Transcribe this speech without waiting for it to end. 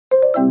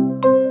Good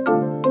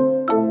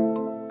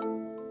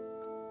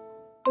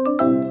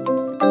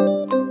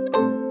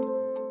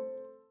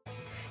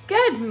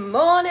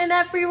morning,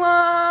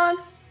 everyone,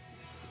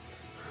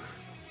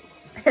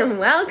 and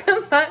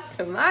welcome back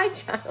to my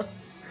channel.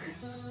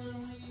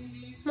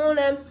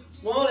 Morning.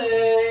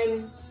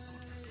 Morning.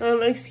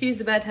 Oh, excuse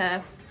the bed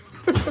hair.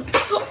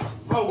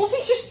 What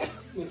is just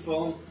my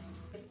phone?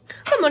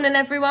 Good morning,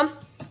 everyone.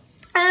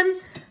 I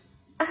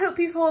hope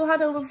you've all had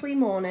a lovely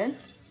morning.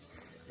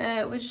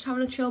 We're just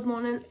having a chilled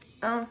morning.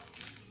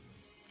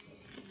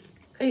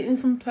 Eating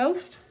some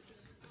toast.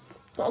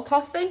 Got a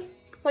coffee.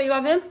 What are you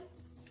having?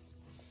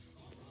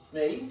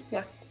 Me?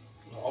 Yeah.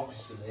 Well,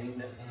 obviously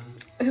me.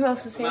 Who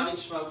else is here?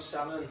 Managed smoked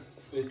salmon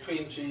with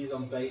cream cheese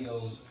on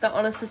bagels. That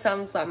honestly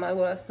sounds like my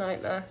worst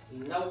nightmare.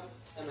 Nope.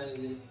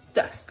 Amazing.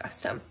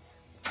 Disgusting.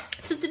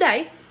 So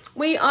today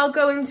we are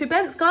going to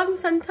Bent's Garden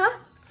Centre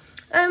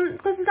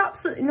because there's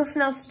absolutely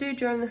nothing else to do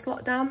during this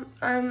lockdown.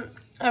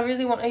 I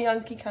really want a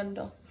Yankee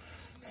candle,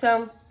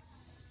 so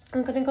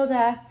I'm gonna go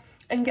there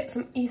and get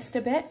some Easter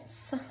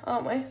bits,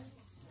 aren't we?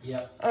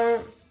 Yep.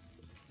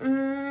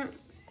 And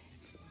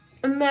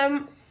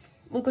then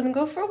we're gonna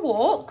go for a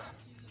walk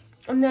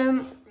and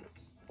then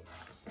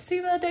see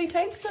where the day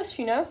takes us,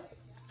 you know.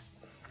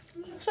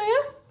 So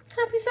yeah,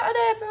 happy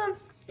Saturday, everyone.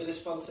 Bit of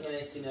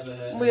spontaneity never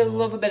hurt. We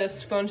love a bit of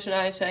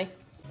spontaneity.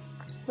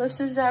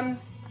 This is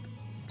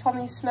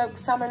Tommy's smoked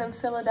salmon and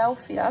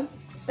Philadelphia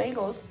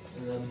bagels.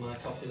 And then my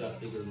coffee that's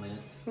bigger than my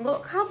head.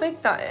 Look how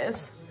big that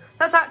is.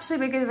 That's actually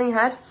bigger than your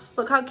head.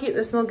 Look how cute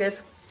this mug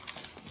is.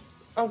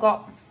 I've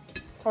got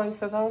Tommy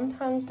for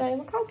Valentine's Day.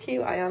 Look how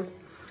cute I am.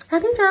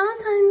 Happy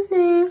Valentine's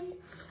Day.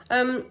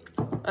 I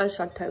just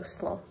had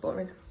toast. Well,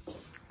 boring.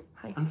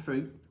 Hi. And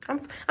fruit.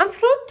 And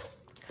fruit.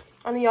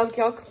 And a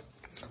yog.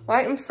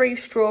 White and free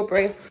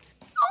strawberry.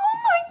 Oh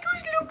my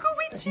gosh, look who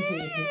it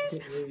is.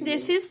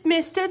 This is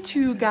Mr.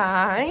 Two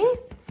Guy.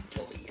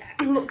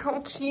 Look how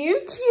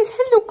cute he is.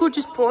 Hello,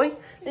 gorgeous boy.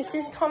 This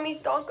is Tommy's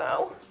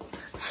doggo.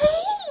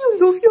 Hey, you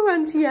love your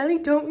Auntie Ellie,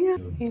 don't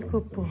you? You're a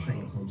good boy.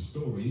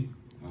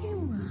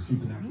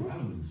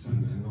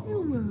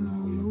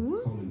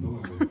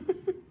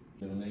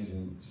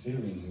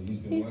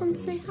 You come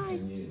say hi.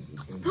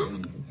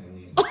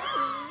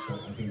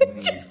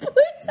 Just put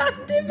his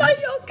hand in my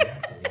yogurt.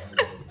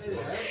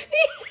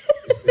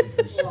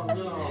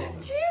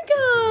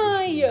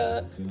 Guy.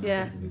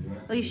 Yeah,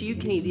 at least you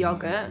can eat the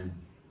yogurt.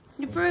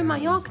 You're ruining my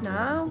yog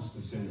now.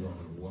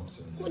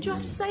 What do you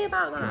have to say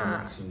about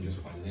that?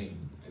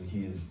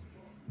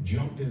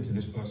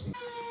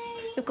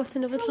 We've got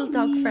another little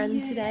dog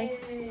friend today.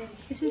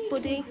 This is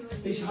Buddy.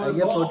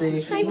 Hiya,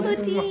 Buddy. Hi,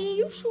 Buddy.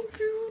 You're so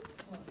cute.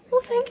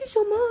 Oh, thank you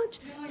so much.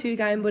 Two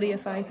Guy and Buddy are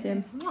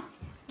fighting.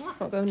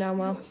 Not going down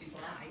well.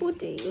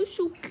 Buddy, you're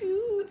so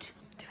cute.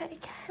 Do it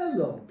again.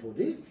 Hello,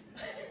 Buddy.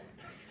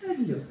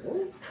 Hello.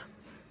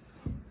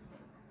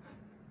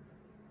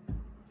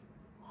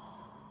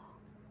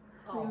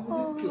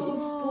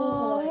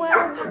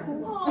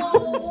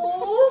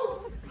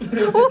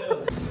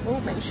 Oh,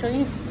 make sure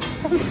you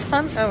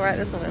understand. Oh, right,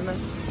 this one in there.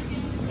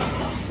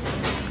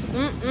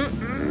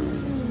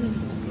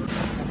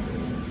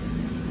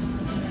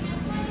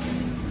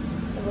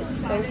 It looks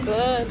so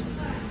good.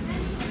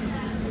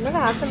 I've never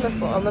had them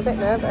before. I'm a bit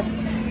nervous.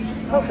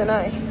 I hope they're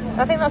nice.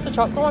 I think that's a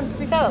chocolate one. To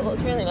be fair, it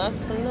looks really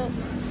nice, doesn't it?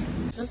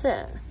 Does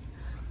it?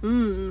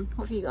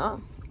 What have you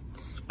got?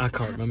 I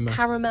can't remember.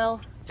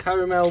 Caramel.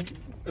 Caramel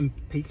and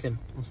pecan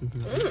or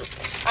something like that.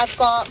 I've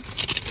got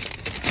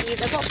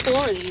these. I've got 4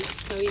 of these,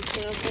 so you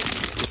can have them.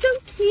 So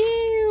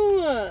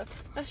cute.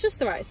 That's just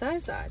the right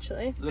size,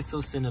 actually.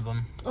 Little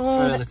Cinnabon Oh,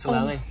 for a little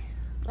Ellie.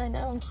 I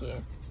know, I'm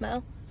cute.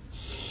 Smell.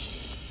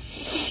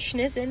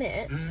 Schniz in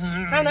it.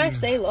 How nice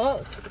they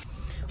look.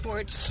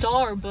 We're at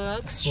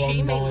Starbucks.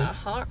 She made my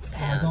heart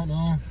pound. I don't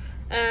know.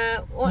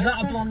 Was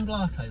that a blonde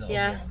latte though?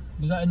 Yeah.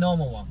 Was that a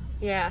normal one?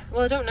 Yeah.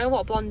 Well, I don't know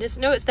what blonde is.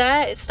 No, it's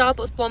there. It's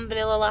Starbucks blonde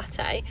vanilla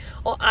latte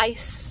or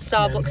iced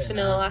Starbucks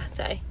vanilla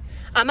latte.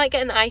 I might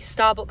get an iced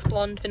Starbucks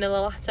blonde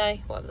vanilla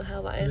latte. Whatever the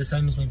hell that is. The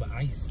same as me, but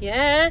iced.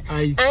 Yeah.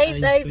 Ice,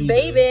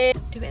 baby.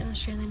 Do it in an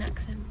Australian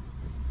accent.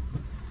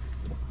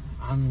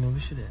 I'm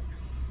rubbish at it.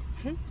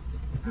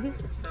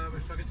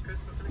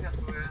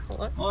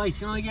 What? Oi,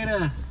 can I get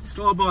a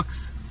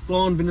Starbucks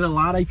blonde vanilla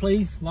latte,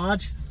 please?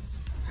 Large.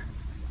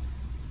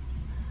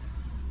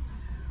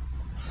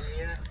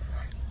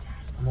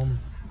 I'm on.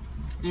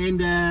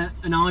 And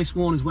an ice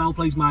one as well,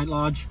 please, mate.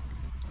 Large.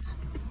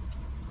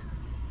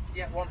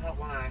 Yeah, one hot,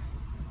 one iced.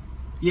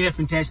 Yeah,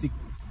 fantastic.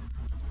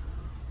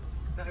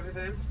 Is that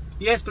everything?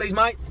 Yes, please,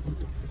 mate.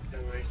 No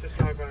worries, just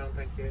go around,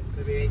 thank you. It's going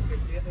to be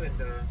 8:50 at the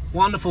window.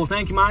 Wonderful,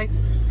 thank you, mate. I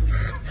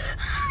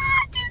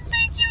didn't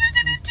think you were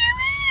going to do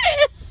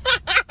it.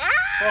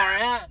 Far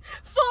out.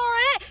 For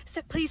it.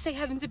 So please say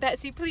heaven to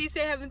Betsy. Please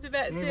say heaven to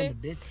Betsy. Heaven to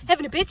Betsy.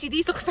 Heaven to Betsy.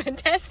 These look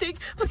fantastic.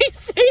 Please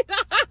say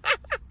that.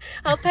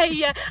 I'll pay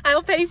you.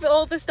 I'll pay for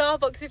all the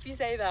Starbucks if you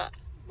say that.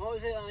 What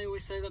was it I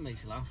always say that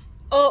makes you laugh?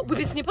 Oh,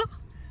 whippersnipper.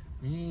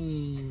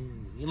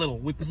 You little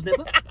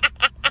whippersnipper.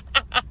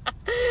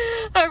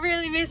 I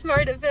really miss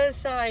Married at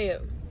First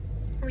Sight.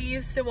 We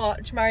used to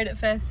watch Married at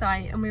First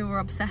Sight and we were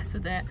obsessed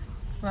with it,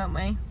 weren't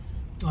we?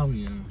 Oh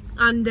yeah.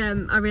 And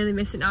I really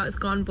miss it now it's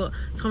gone, but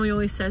Tommy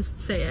always says to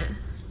say it.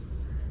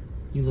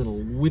 You little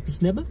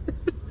whippersnapper.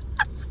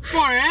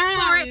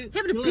 Having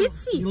a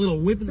bitsy. You little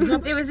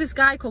whippersnapper. There was this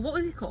guy called, what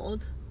was he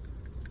called?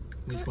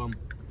 Which one?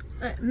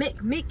 Mick.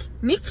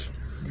 Mick.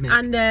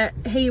 And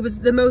he was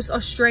the most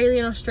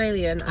Australian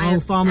I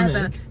have Farmer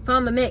ever. Mick.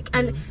 Farmer Mick.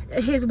 And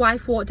his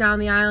wife walked down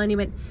the aisle and he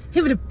went,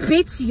 having a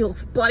bitsy, you're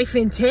bloody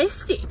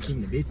fantastic.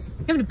 Having a bitsy.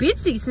 Having a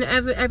bitsy. So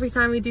every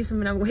time we do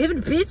something, I go, having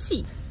a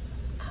bitsy.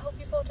 I hope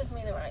you've ordered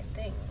me the right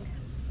thing.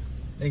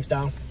 Thanks,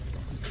 Dal.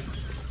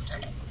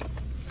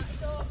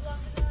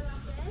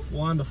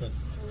 Wonderful.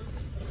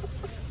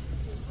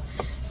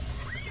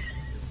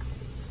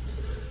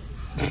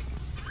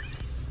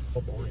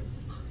 Oh boy.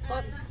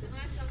 What?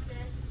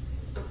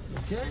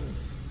 Okay.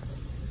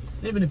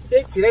 Living a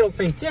bitsy, they look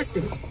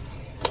fantastic.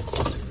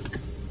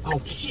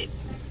 Oh shit.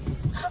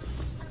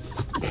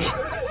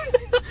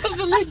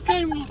 The lid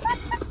came off.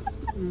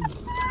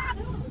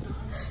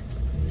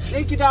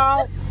 Thank you,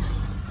 doll.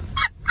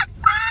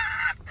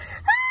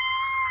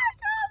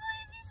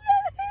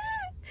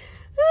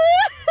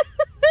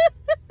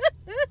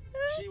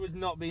 She was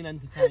not being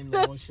entertained,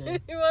 though, was she?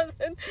 He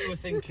wasn't. She was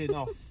thinking,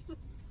 oh.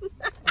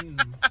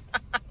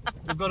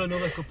 We've got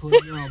another couple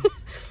of jobs.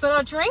 But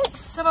our drinks,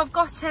 so I've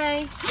got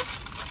a...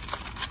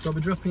 Got a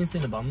dropping in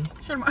Cinnabons.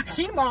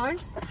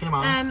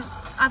 Cinnabons.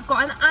 I've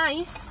got an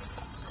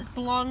ice, it's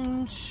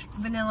blonde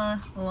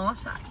vanilla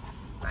latte.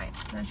 Right,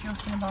 there's your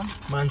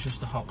Cinnabon. Mine's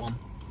just a hot one.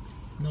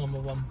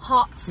 Normal one.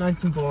 Hot.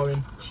 Nice and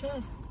boring.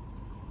 Cheers.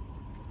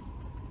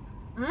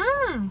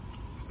 Mmm.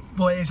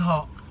 But it's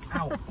hot.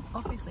 Ow.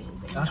 Obviously,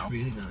 That's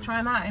really nice.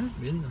 Try mine.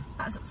 Really nice.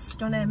 That's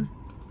stunning.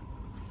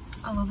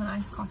 I love an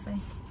iced coffee.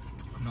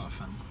 I'm not a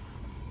fan.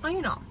 Are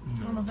you not?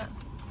 No. I love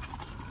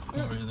it.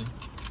 Not really.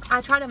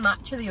 I tried a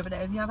matcha the other day.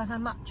 Have you ever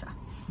had matcha?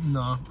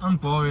 No, I'm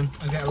boring.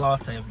 I get a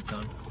latte every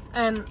time.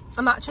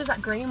 A matcha's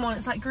that green one.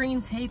 It's like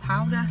green tea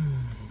powder.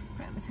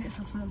 Right, let me take this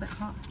off. I'm a bit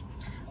hot.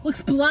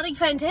 Looks bloody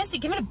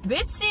fantastic. Give it a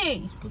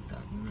bitsy. It's good, that,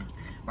 isn't it?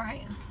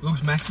 Right.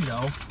 Looks messy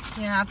though.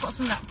 Yeah, I've got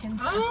some napkins.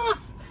 Ah!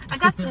 I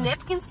got some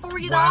napkins for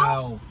you,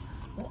 wow.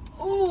 though.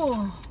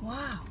 Oh,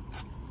 wow.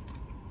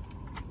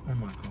 Oh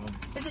my god.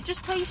 Is it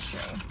just pastry?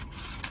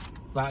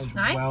 That is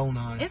Nice. well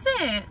nice. Is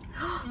it?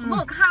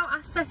 Look how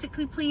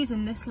aesthetically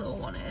pleasing this little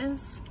one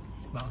is.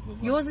 That's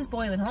lovely. Yours is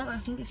boiling hot. I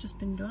think it's just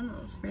been done. It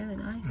looks really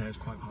nice. Yeah, it's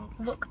quite hot.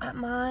 Look at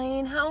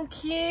mine. How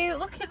cute.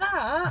 Look at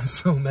that.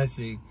 So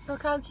messy.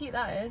 Look how cute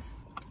that is.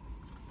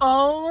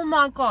 Oh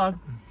my god.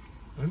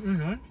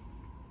 Mm-hmm.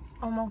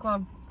 Oh my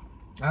god.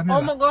 I've never,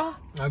 Oh my god.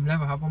 I've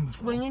never had one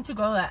before. We need to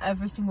go there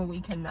every single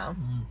weekend now.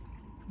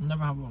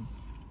 Never had one.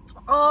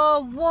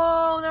 Oh,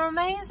 whoa. They're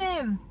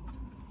amazing.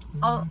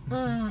 Oh,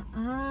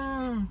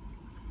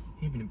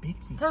 Even a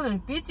bitsy. Having a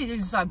bitsy,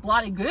 this is like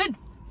bloody good.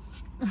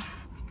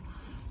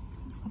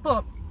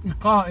 But You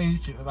can't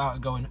eat it without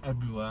it going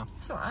everywhere.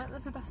 it's alright,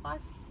 live your best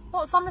life.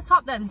 What's on the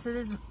top then? So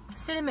there's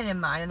cinnamon in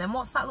mine, and then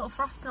what's that little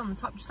frosting on the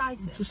top? Just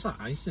icing. It's just like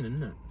icing,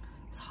 isn't it?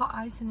 It's hot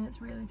icing and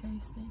it's really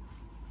tasty.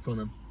 Go on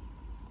then.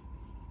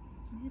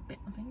 I need a bit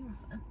of finger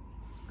off it.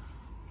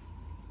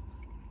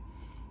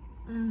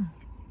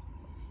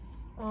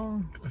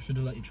 Oh, I should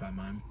have let you try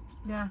mine.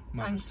 yeah,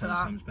 Mine thanks was for 10 that.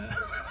 times better.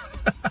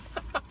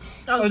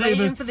 I was didn't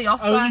waiting even- for the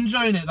offer. I was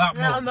enjoying it that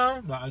Yeah, I much.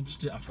 know. That I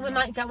just didn't have to. We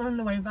might get one on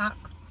the way back.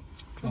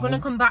 We're Oh. going to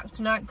come back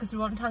tonight because we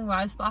want Tango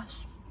Ice Splash.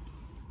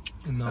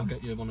 And I'll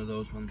get you one of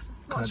those ones.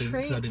 What a 'Cause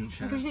treat. I didn't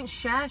share. Because you didn't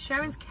share.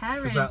 Sharing's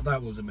caring.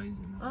 That was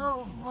amazing.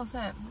 Oh, what's it?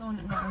 I want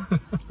it now.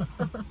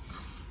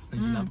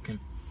 There's a napkin.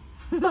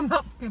 My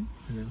napkin.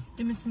 Yeah.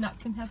 Give me some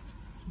napkin here.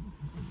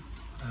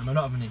 I don't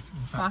have any. In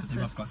fact, I do Glasses.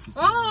 have glasses.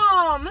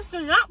 Oh,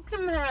 Mr.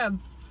 Napkin Head.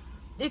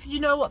 If you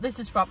know what this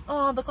is from.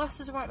 Oh, the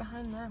glasses are right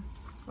behind there.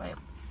 Wait.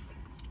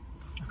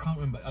 I can't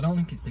remember. I don't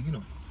think it's big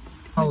enough.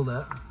 Hold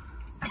it.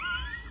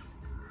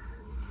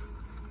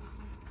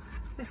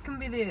 This can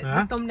be the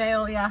Huh?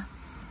 thumbnail, yeah.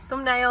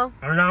 Thumbnail.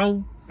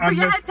 Hello. Put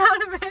your head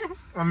down a bit.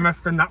 I'm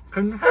Mr.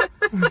 Napkin.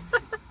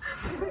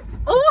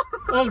 Oh!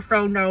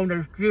 Also known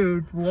as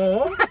Jude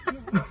War.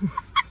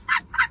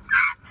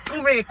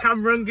 Come here,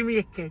 Cameron, give me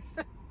a kiss.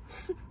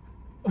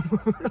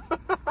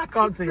 I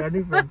can't see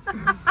anything.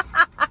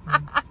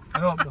 I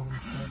don't know.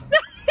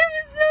 It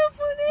was so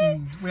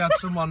funny. We had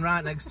someone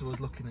right next to us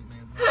looking at me.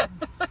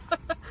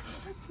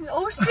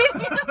 Oh shit!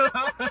 He's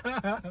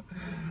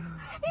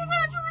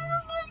actually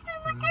just looked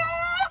in the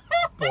car.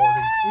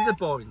 Boring. He's a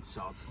boring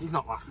sod. He's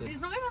not laughing. He's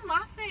not even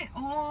laughing.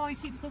 Oh, he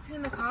keeps looking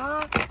in the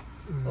car.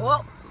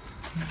 Well,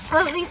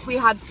 at least we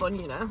had fun,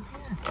 you know.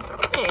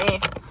 Yeah.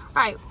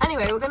 Right,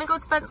 anyway, we're going to go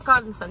to Bent's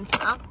Garden Centre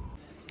now.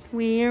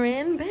 We're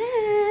in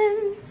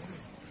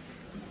Bent's.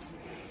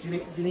 Do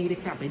you need a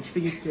cabbage for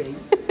your tea?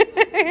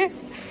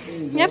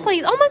 Yeah,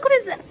 please. Oh my god,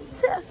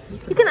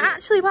 you can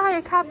actually buy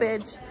a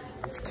cabbage.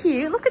 It's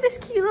cute. Look at this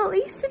cute little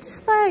Easter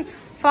display.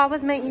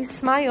 Flowers make you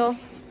smile.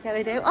 Yeah,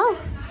 they do. Oh,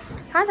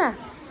 hi there.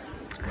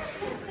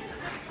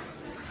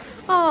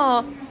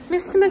 Oh,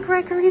 Mr.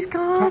 McGregory's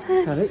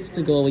garden. Carrots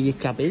to go with your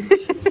cabbage.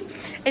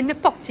 In the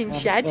potting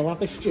shed. We'll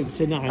have a stew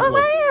tonight. Oh,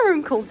 hi,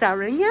 Uncle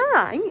Darren, you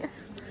alright?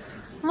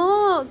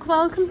 Look,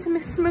 welcome to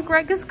Mr.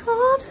 McGregor's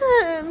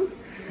garden.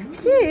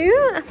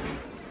 Cute.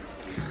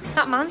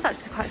 That man's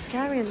actually quite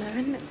scary in there,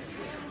 isn't it?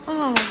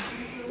 Oh.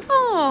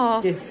 Oh.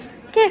 Gifts.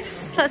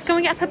 Gifts. Let's go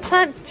and get a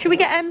plant. Should we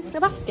get a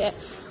basket?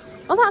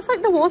 Oh, that's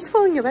like the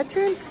waterfall in your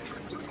bedroom.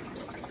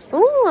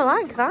 Oh,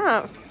 I like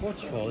that.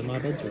 Waterfall in my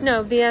bedroom?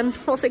 No, the,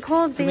 what's it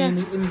called? The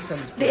incense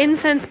burner. The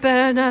incense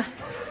burner.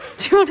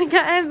 Do you want to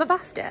get the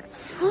basket?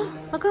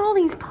 Look at all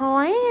these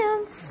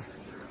plants.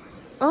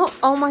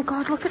 Oh my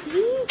God, look at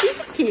these.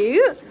 These are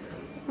cute.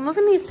 I'm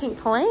loving these pink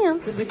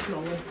plants.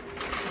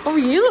 Oh,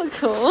 you look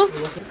cool.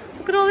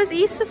 Look at all this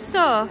Easter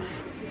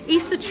stuff.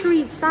 Easter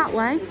treats that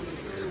way.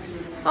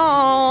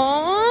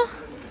 Oh,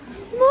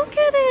 look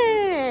at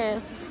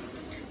it.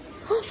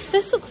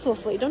 This looks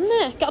lovely, doesn't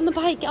it? Get on the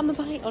bike, get on the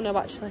bike. Oh no,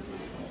 actually.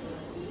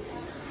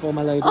 For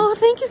my lady. Oh,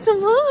 thank you so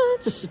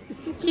much.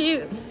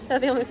 Cute. They're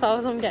the only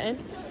flowers I'm getting.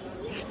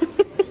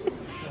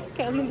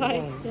 Get on the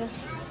bike. Yeah.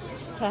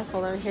 Careful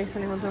though, in case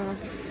anyone's around.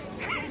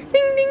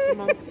 Ding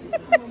ding.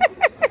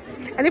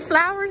 Any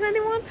flowers,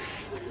 anyone?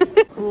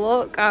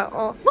 Look at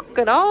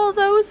all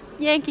those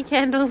Yankee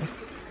candles.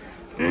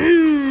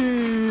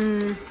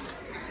 They've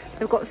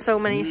got so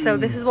many. So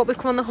this is what we've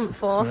come on the hunt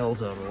for.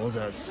 Smells of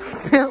roses.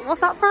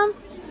 What's that from?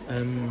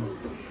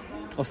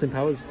 Austin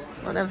Powers.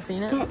 I've never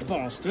seen it. That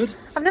bastard.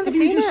 I've never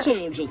seen it. You just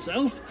soiled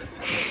yourself.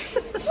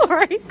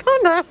 Alright,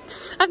 calm down.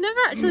 I've never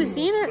actually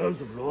seen it.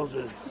 Smells of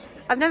roses.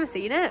 I've never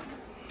seen it.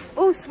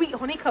 Oh, sweet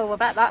honeycomb. I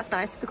bet that's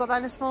nice. Have they got that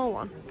in a small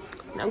one?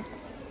 No.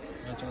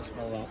 I don't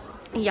smell that.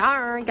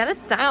 Yeah, get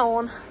it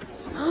down.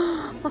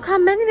 Look how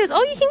many there's.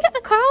 Oh, you can get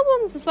the car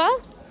ones as well.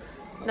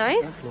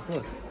 Nice. That's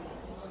lovely.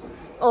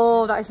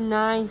 Oh, that is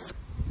nice.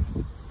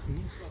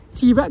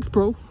 T-Rex,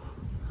 bro.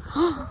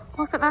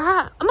 Look at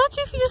that. Imagine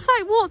if you just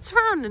like walked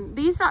around and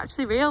these are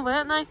actually real,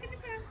 weren't they?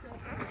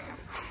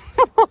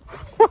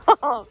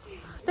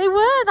 They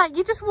were, like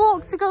you just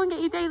walked to go and get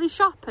your daily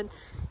shop and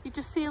you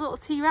just see a little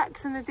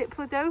T-Rex and a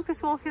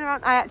Diplodocus walking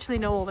around. I actually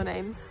know all the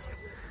names.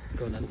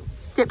 Go on then.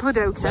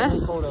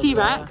 Diplodocus,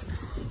 T-Rex.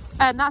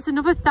 That's a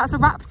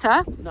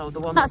raptor. No, the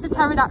one. That's a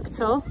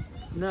pterodactyl.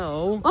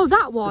 No. Oh,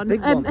 that one. The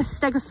big one. A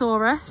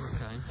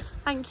stegosaurus. Okay.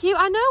 Thank you.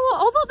 I know.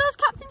 Oh, look, there's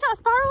Captain Jack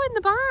Sparrow in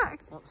the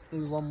back. That's the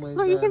one with.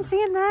 Look, you can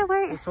see him there.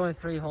 Wait. It's only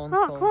 3 horns.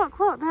 Look.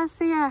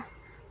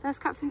 There's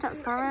Captain Jack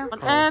Sparrow.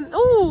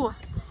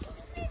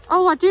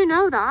 Oh, I do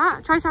know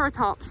that.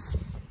 Triceratops.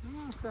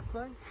 Fair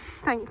play.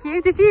 Thank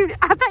you. Did you?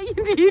 I bet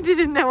you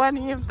didn't know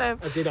any of them.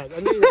 I did. I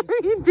knew them.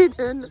 You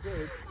didn't.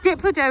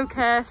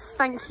 Diplodocus.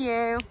 Thank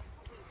you.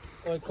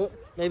 Oh,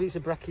 maybe it's a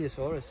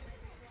Brachiosaurus.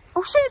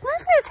 Oh shit! It's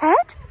moving its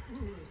head.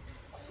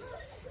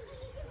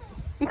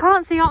 You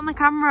can't see it on the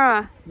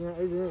camera. Yeah,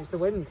 it's the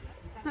wind.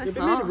 No, You've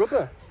been made of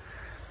rubber.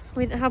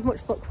 We didn't have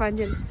much luck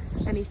finding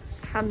any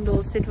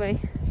candles, did we?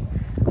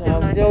 Yeah,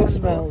 nice they all candles.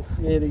 smell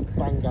really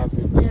bang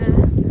average.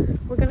 Yeah.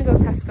 We're going to go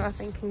Tesco, I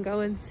think, and go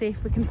and see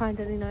if we can find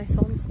any nice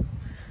ones.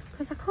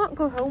 Because I can't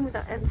go home with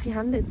that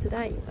empty-handed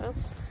today, you know.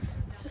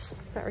 It's just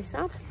very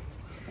sad.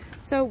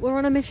 So we're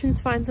on a mission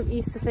to find some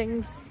Easter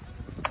things.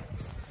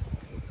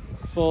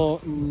 For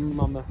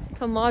Mama.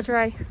 For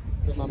Marjorie.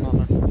 For my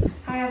Mama.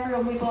 Hi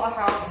everyone, we bought a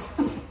house.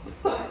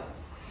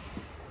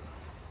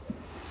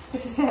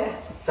 This is it.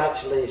 It's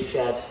actually a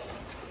shed.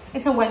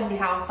 It's a Wendy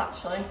house,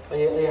 actually. Are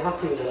you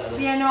happy with it?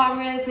 Yeah, no, I'm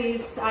really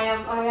pleased. I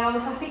am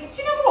happy. Do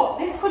you know what?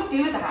 This could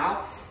do as a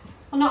house.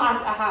 Well, not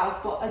as a house,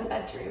 but as a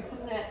bedroom,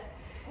 couldn't it?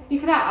 You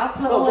could have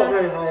little... I've got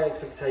very high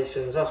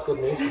expectations. That's good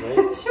news for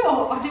me.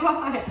 Sure, I do have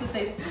high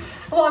expectations.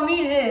 What I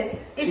mean is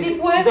if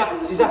worse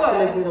comes to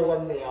worse... With a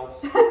Wendy house.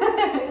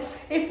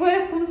 If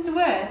worse comes to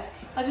worse,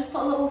 I'll just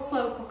put a little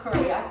slow cooker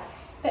here,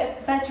 bit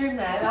of bedroom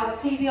there, have a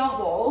TV on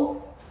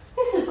wall.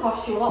 This would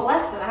cost you a lot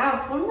less than a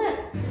house, wouldn't it?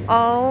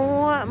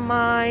 Oh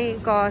my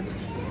god.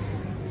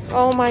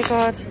 Oh my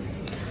god.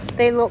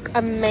 They look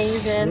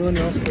amazing. You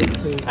want sweet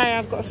tooth? I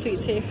have got a sweet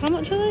tooth. How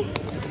much are they?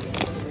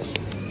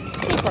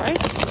 Good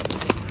price.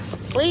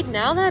 Bleed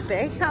now, they're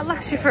big. That'll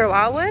last you for a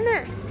while, won't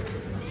it?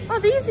 Oh,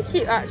 these are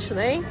cute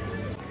actually.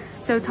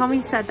 So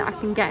Tommy said that I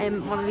can get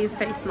him one of these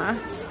face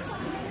masks.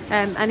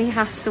 And he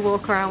has to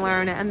walk around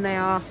wearing it, and they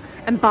are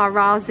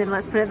embarrassing,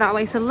 let's put it that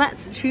way. So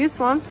let's choose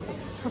one.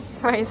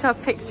 Right, so I've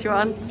picked you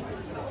one.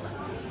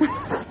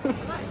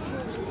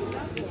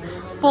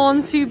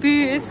 Born to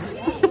booze.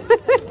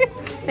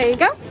 There you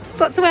go.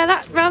 Got to wear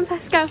that round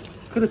Tesco.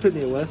 Could have picked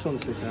me a worse one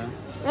to be fair.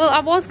 Well, I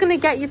was going to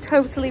get you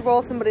totally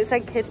Rawson, but it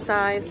said kid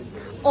size.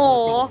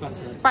 Or,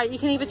 right, you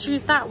can either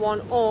choose that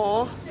one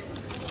or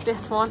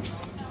this one.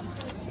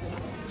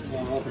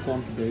 Well, I'll have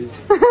Born to Booze.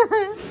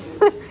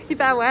 You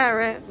better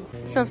wear it.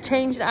 So I've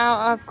changed it out.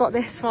 I've got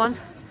this one.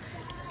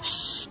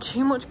 Shh,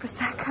 too much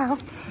Prosecco.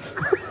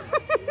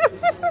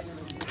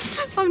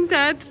 I'm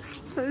dead.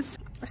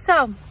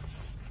 So,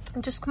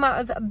 I've just come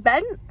out of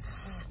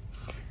Bent's.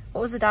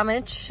 What was the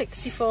damage?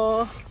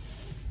 64.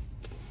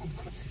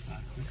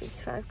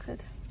 65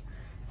 quid.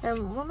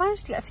 We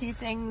managed to get a few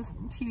things,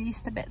 a few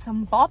Easter bits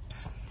and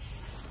bobs.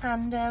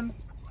 And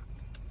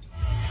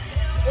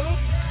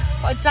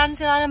got a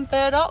dandelion and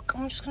burdock.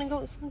 I'm just gonna go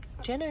with some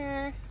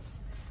dinner.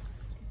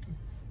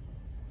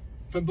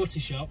 From Butty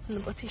Shop. From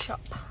the Butty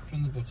Shop.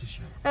 From the Butty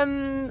Shop.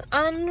 And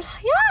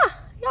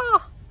yeah.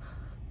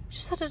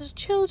 Just had a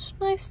chilled,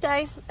 nice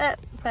day at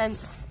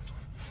Bent's.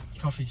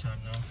 Coffee time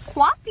now.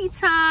 Coffee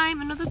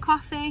time, another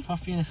coffee.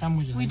 Coffee and a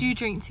sandwich. We do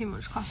drink too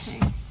much coffee.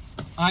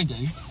 I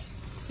do.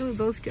 We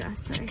both do, I'd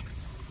say.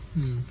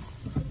 Hmm.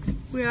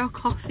 We are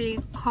coffee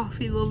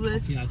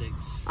lovers. Coffee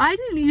addicts. I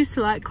didn't used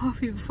to like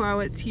coffee before I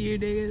went to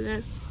uni,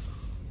 and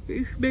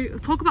then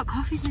talk about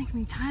coffee's making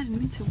me tired. I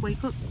need to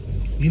wake up.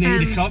 You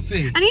need a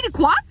coffee. I need a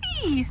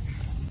coffee.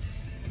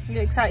 Are you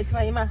excited to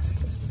wear your mask?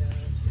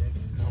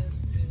 No.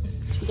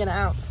 Should we get it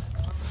out?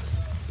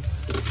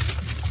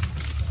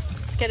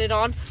 Let's get it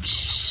on.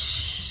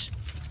 Shh.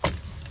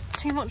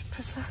 Too much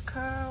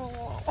prosecco.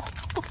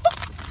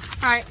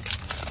 Right,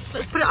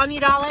 let's put it on you,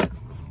 darling.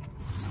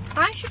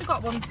 I should have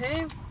got one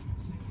too.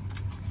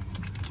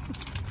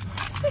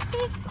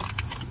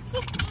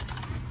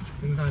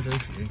 What did I do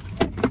for you?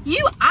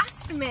 You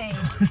asked me.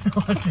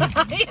 No, I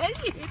didn't.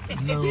 Yes, you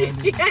did. No, I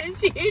didn't.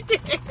 Yes, you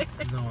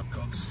did. No,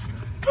 God's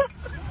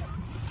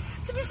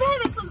To be fair,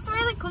 this looks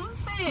really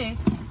comfy.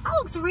 That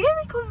looks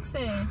really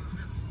comfy.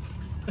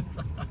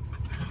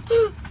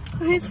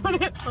 Please put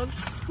it on.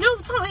 No,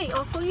 Tommy,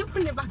 I thought you were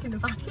putting it back in the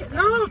bucket.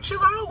 No,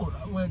 chill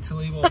out. Wait till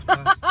he walks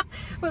past.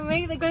 But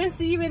mate, they're going to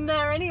see you in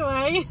there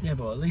anyway. Yeah,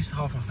 but at least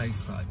half my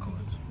face is like coloured.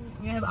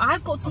 Yeah, but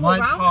I've got to I'm look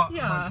like around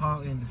with I'm like you.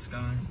 partly in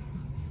disguise.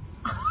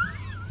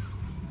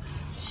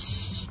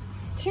 Shh.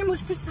 Too much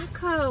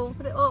prosecco.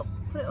 Put it up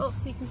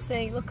so you can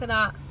see. Look at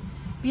that.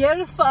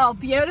 Beautiful,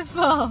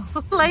 beautiful.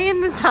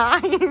 Playing the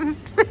time.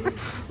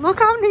 Look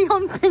how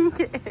neon pink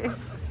it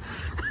is.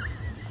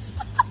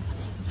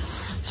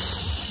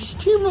 Shh,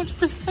 too much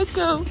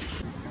prosecco.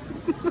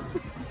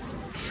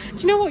 Do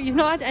you know what? You've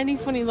not had any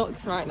funny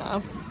looks right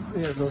now.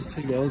 Yeah, those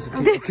two girls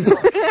are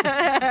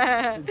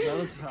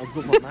jealous of how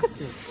good my mask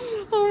is.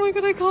 Oh my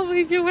god, I can't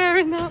believe you're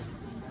wearing that.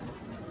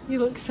 You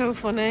look so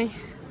funny.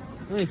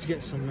 I need to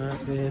get some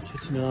beers for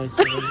tonight.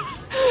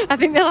 I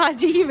think they'll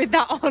ID you with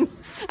that on.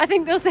 I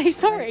think they'll say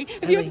sorry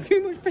if you have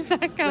too much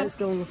prosecco. Let's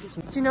go and look at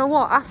some. Do you know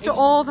what? After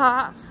all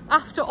that,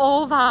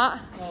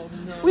 Oh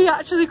no. we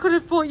actually could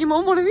have bought your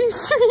mum one of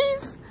these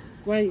trees.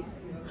 Wait.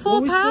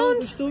 £4.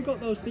 We've still got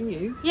those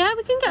thingies. Yeah,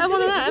 we can get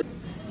one of them.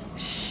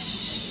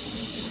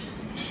 Shh.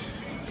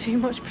 Too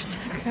much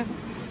prosecco.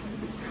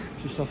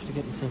 Just have to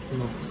get yourself some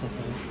more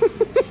prosecco.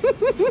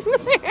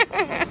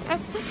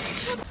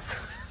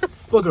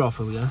 Bugger off,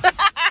 will you?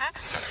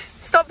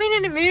 Stop being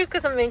in the mood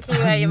because I'm making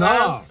you wear your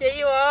mask. Yeah,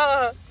 you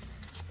are.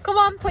 Come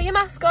on, put your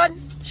mask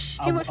on. Shh,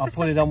 too much prosecco. I'll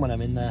put it on when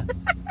I'm in there.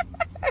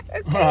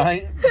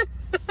 Alright.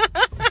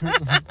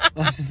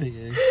 That's for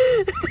you.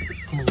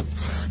 Come on.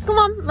 Come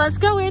on, let's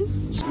go in.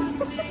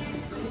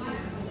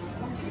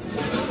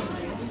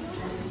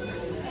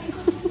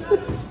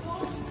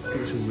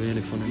 Got some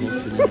really funny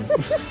looks in there.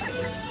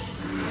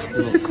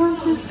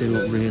 They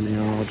look really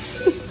hard.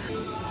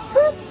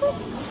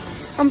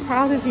 I'm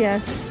proud of you.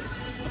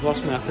 I've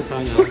lost my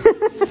appetite now.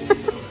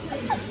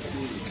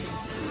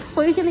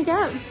 What are you gonna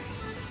get?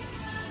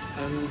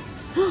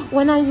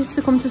 When I used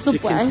to come to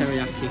Subway, Chicken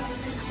teriyaki.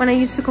 when I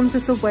used to come to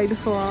Subway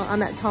before I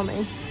met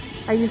Tommy,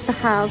 I used to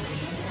have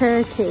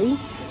turkey,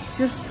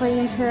 just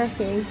plain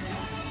turkey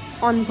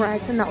on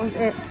bread, and that was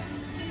it,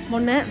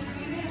 wasn't it?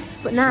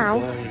 But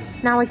now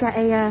I get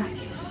a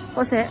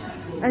what's it?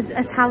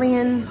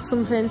 Italian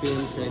something.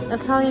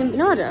 Italian?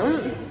 No, I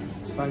don't.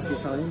 Spicy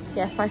Italian?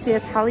 Yeah, spicy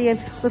Italian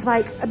with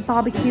like a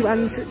barbecue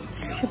and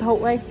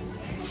chipotle.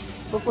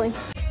 Lovely.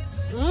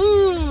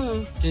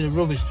 Mmm. Did a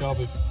rubbish job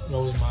of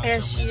rolling my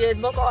Yes, she sandwich. did.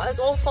 Look, it's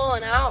all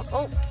falling out.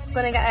 Oh,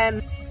 gonna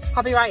get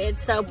copyrighted,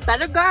 so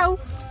better go.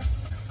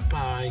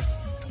 Bye.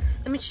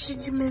 Let me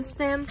should you miss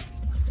them.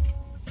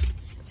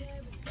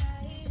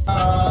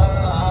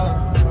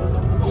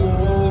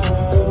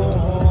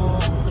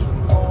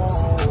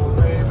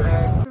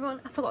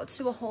 Everyone, I forgot to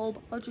do a haul,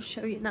 but I'll just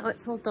show you now.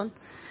 It's all done.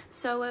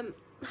 So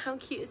how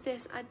cute is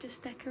this? I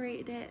just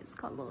decorated it. It's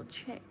got little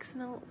chicks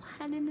and a little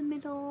hen in the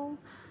middle.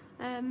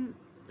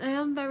 I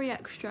am very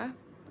extra,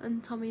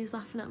 and Tommy is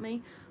laughing at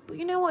me. But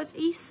you know what? It's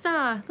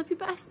Easter. Live your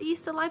best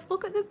Easter life.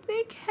 Look at the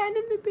big hen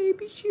and the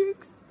baby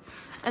chicks.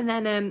 And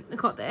then I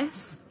got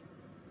this.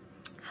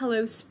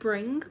 Hello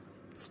Spring.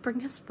 Spring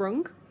has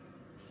sprung.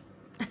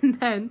 And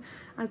then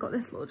I got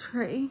this little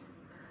tree.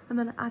 And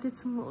then I added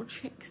some little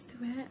chicks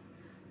to it.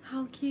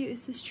 How cute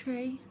is this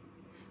tree?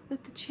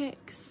 With the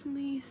chicks and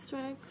the Easter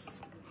eggs.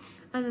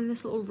 And then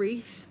this little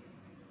wreath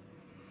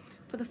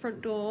for the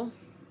front door.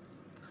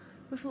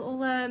 With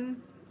little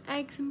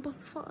eggs and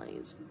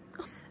butterflies.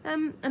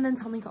 And then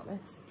Tommy got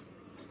this.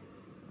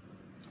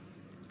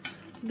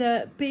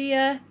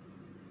 The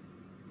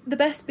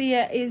best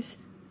beer is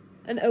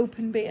an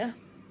open beer.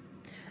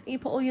 And you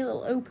put all your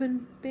little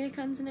open beer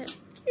cans in it.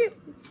 Cute.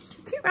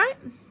 Cute, right?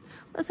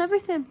 That's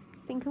everything.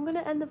 I think I'm going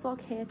to end the vlog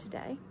here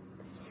today.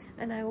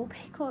 and I will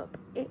pick up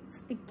it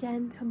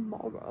again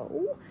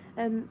tomorrow.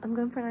 I'm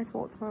going for a nice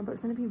walk tomorrow, but it's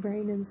going to be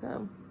raining,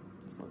 so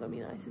it's not going to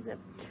be nice, is it?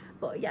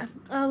 But yeah,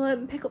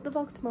 I'll pick up the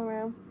vlog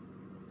tomorrow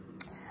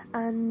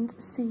and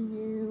see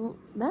you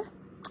there.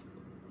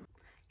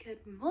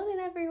 Good morning,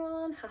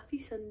 everyone. Happy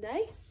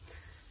Sunday.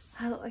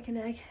 I look like an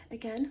egg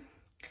again.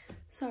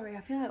 Sorry,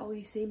 I feel like all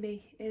you see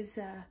me is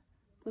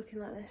looking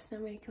like this, no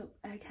makeup,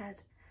 egghead.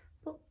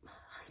 But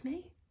that's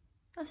me.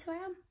 That's who I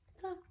am.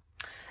 So,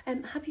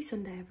 happy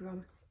Sunday,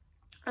 everyone.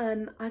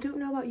 I don't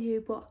know about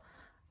you, but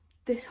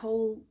this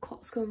whole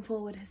Cots going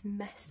forward has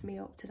messed me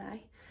up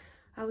today.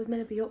 I was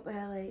meant to be up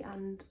early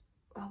and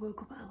I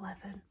woke up at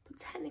 11, but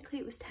technically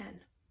it was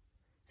 10.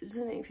 So it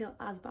doesn't make me feel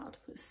as bad,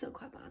 but it's still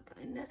quite bad,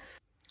 isn't it?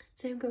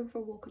 Today I'm going for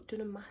a walk at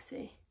Dunham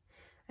Massey.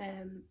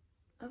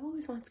 I've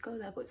always wanted to go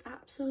there, but it's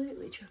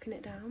absolutely chucking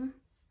it down.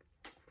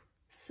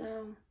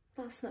 So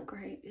that's not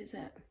great, is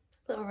it?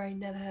 Little rain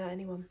never hurt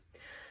anyone.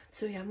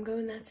 So yeah, I'm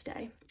going there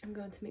today. I'm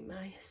going to meet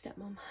my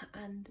stepmom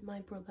and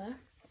my brother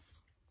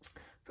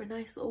for a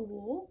nice little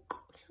walk.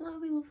 So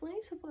that'll be lovely.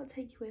 So I thought I'd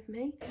take you with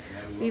me.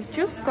 We've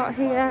just got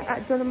here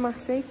at Dunham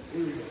Massey.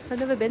 I've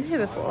never been here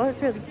before.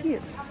 It's really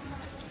cute.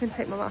 I can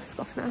take my mask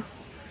off now.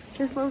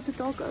 There's loads of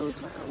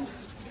doggos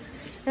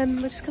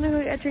around. We're just gonna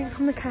go get a drink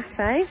from the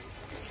cafe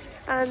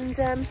and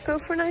go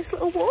for a nice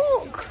little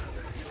walk.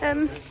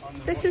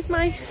 This is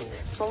my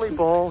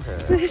volleyball here.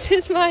 This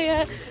is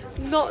my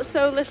not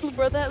so little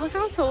brother. Look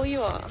how tall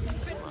you are.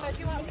 Christopher, do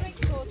you want a drink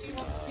or do you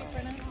want to be for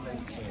an ice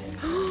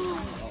cream?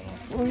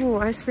 Oh,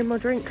 ice cream or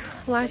drink.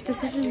 Life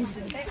decisions.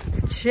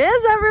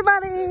 Cheers,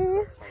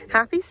 everybody.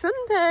 Happy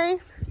Sunday.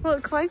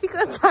 Look, why have you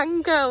got a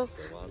tango?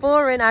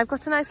 Boring. I've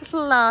got a nice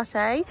little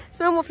latte.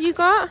 So, what have you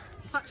got?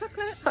 Hot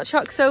chocolate. Hot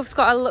chocolate. Soph's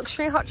got a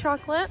luxury hot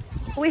chocolate.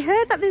 We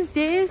heard that there's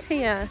deers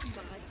here.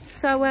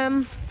 So,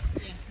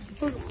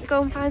 we'll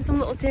go and find some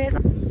little deers.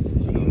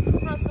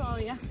 How tall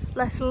are you?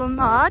 Little and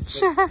large.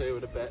 2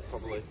 and a bit,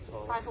 probably.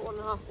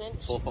 5'1.5"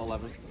 inch.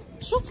 4'11".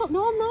 Shut up,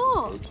 no I'm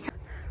not.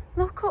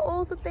 Look at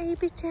all the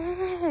baby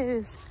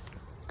deers.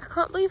 I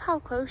can't believe how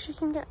close you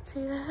can get to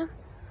them.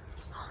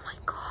 Oh my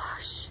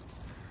gosh.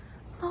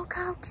 Look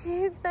how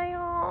cute they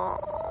are.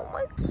 Oh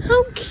my,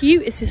 how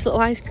cute is this little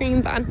ice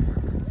cream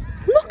van?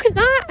 Look at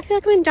that. I feel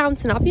like I'm in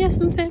Downton Abbey or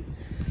something.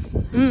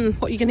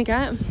 What are you gonna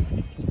get?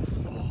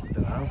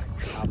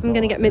 I'm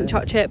gonna get mint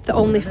chocolate chip, the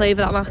only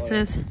flavour that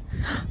matters.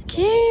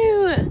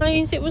 Cute!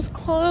 Nice, it was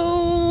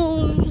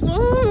closed.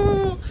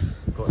 Oh.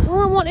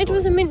 All I wanted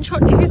was a mint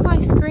chocolate chip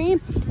ice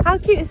cream. How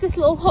cute is this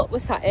little hut we're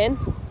sat in?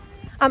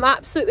 I'm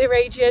absolutely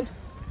raging.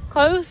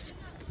 Closed?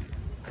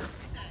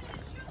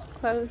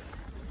 Closed.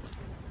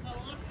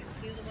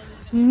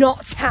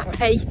 Not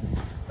happy.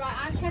 Right,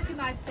 I'm checking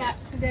my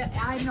steps because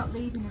I'm not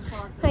leaving until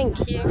I've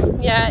Thank you.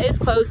 Yeah, it is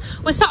closed.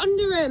 We're sat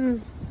under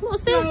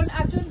what's this? No,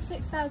 I've done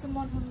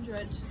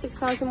 6,100.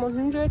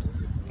 6,100.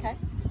 Okay.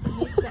 So you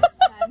need to get to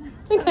 10.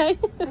 Okay.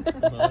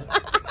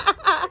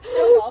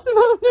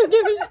 Simone don't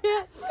give a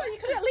shit. Well, you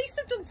could at least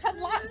have done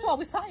 10 laps while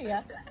we sat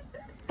here.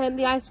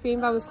 The ice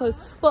cream van was closed.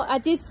 But I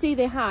did see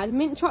they had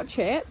mint chocolate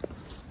chip,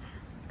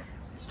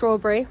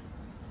 strawberry,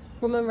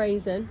 rum and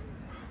raisin,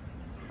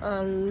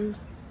 and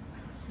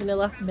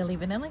vanilla. Milli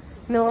Vanilli.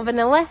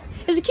 Vanilla.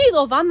 It was a cute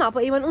little van that,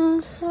 but he went,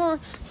 oh,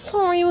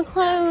 sorry, we're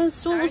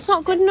closed. Oh, it's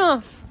not good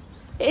enough.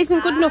 It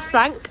isn't good enough,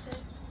 Frank.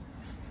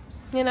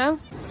 You know?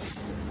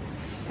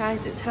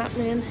 Guys, it's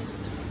happening.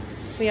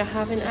 We are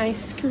having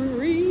ice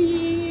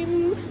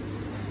cream.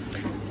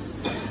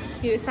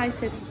 You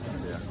excited?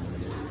 Yeah.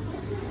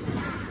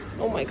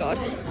 Oh my god,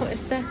 what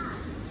is this?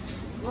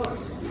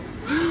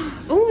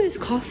 Oh, it's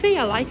coffee.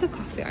 I like a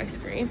coffee ice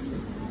cream.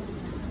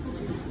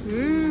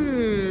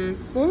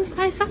 Warm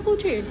spice apple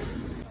juice.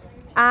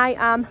 I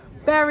am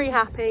very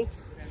happy.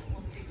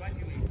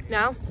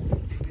 Now,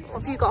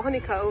 what have you got?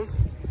 Honeycomb?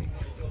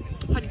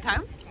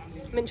 Honeycomb.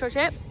 Mint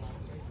chocolate chip?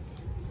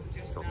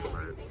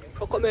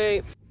 Chocolate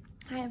mate.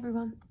 Hi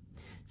everyone.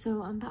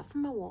 So I'm back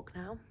from my walk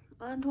now,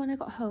 and when I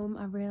got home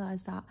I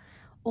realised that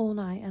all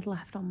night I'd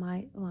left on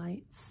my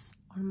lights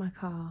on my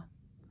car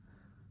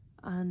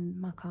and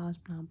my car's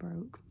now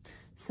broke.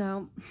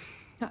 So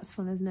that's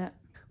fun, isn't it?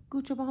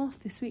 Good job I'm off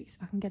this week so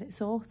I can get it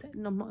sorted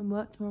and I'm not in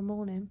work tomorrow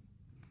morning.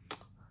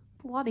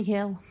 Bloody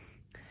hell.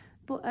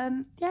 But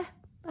yeah,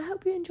 I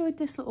hope you enjoyed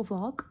this little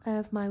vlog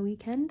of my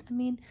weekend. I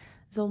mean,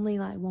 there's only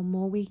like one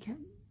more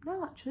weekend.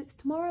 No, actually it's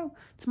tomorrow.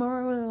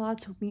 Tomorrow we're allowed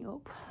to meet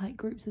up like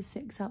groups of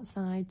 6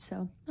 outside,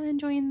 so I'm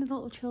enjoying the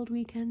little chilled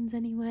weekends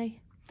anyway.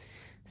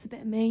 It's a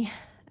bit of me.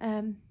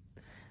 And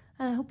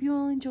I hope you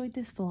all enjoyed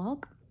this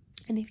vlog.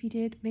 And if you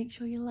did, make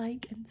sure you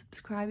like and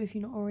subscribe if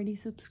you're not already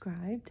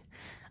subscribed.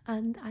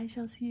 And I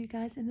shall see you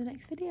guys in the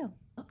next video.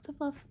 Lots of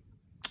love.